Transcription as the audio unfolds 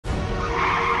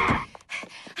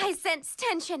I sensed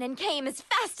tension and came as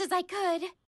fast as I could.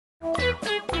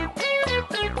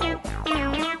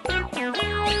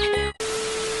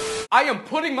 I am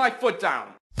putting my foot down.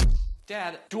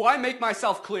 Dad, do I make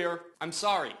myself clear? I'm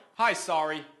sorry. Hi,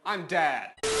 sorry. I'm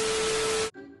Dad.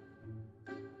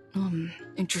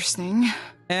 Interesting.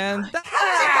 And that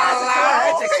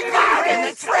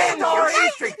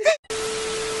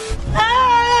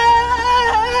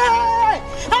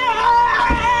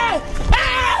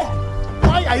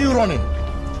Why are you running?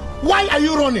 Why are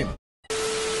you running?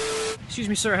 Excuse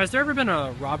me, sir, has there ever been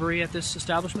a robbery at this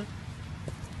establishment?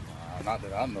 Not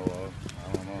that I know of.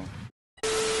 I don't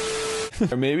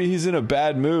know. or maybe he's in a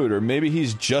bad mood, or maybe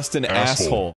he's just an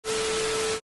asshole.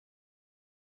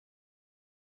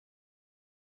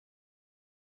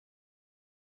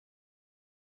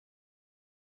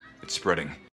 It's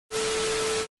spreading.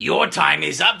 Your time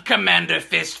is up, Commander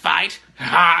Fistfight.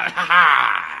 Ha ha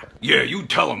ha! Yeah, you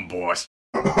tell him, boss.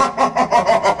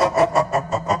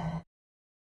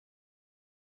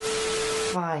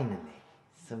 Finally,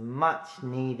 some much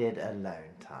needed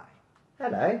alone time.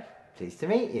 Hello, pleased to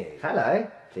meet you. Hello,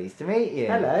 pleased to meet you.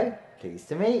 Hello, pleased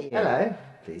to meet you. Hello,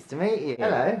 pleased to meet you.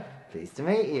 Hello, pleased to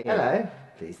meet you. Hello,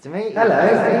 pleased to meet you. Hello,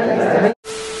 pleased to meet you.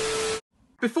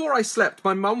 Before I slept,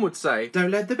 my mum would say,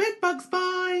 Don't let the bed bugs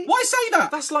bite. "Why say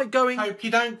that? That's like going, Hope you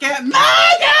don't get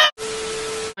mad.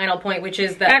 Final point, which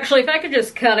is that actually, if I could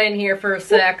just cut in here for a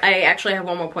sec, I actually have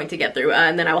one more point to get through,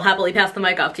 and then I will happily pass the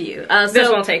mic off to you. This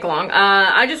won't take long.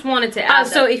 I just wanted to add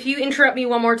so if you interrupt me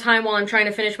one more time while I'm trying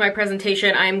to finish my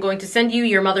presentation, I am going to send you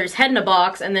your mother's head in a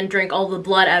box and then drink all the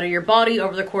blood out of your body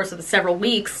over the course of the several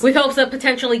weeks, with hopes of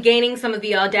potentially gaining some of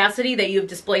the audacity that you have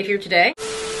displayed here today.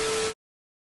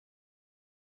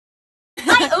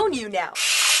 I own you now.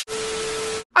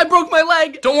 I broke my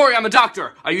leg! Don't worry, I'm a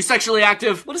doctor. Are you sexually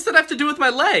active? What does that have to do with my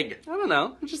leg? I don't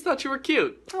know. I just thought you were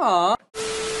cute. Aww.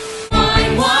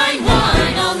 Wine, wine,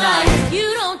 wine all night. You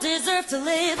don't deserve to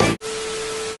live.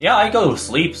 Yeah, I go to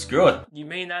sleep. Screw it. You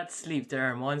may not sleep,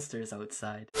 there are monsters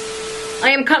outside.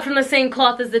 I am cut from the same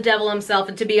cloth as the devil himself,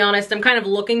 and to be honest, I'm kind of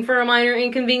looking for a minor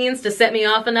inconvenience to set me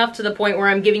off enough to the point where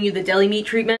I'm giving you the deli meat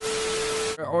treatment.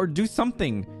 Or do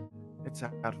something. It's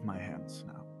out of my hands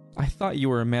now. I thought you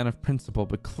were a man of principle,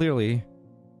 but clearly,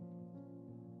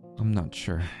 I'm not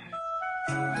sure.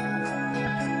 Come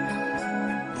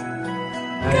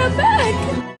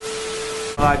back.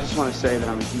 I just want to say that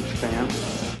I'm a huge fan.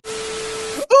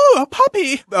 Ooh, a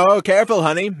puppy. Oh, careful,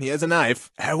 honey. He has a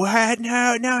knife. What?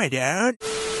 No, I don't.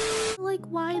 Like,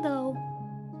 why though?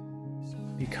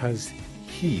 Because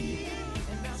he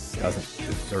doesn't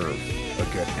deserve a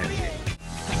good ending.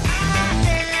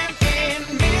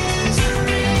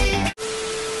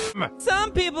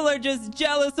 Some people are just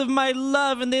jealous of my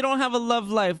love and they don't have a love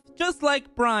life, just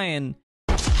like Brian.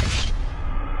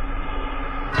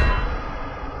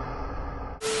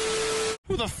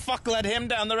 Who the fuck let him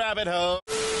down the rabbit hole?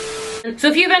 So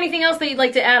if you have anything else that you'd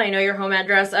like to add, I know your home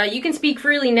address. You can speak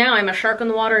freely now. I'm a shark in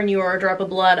the water and you are a drop of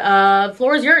blood.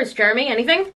 Floor is yours, Jeremy.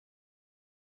 Anything?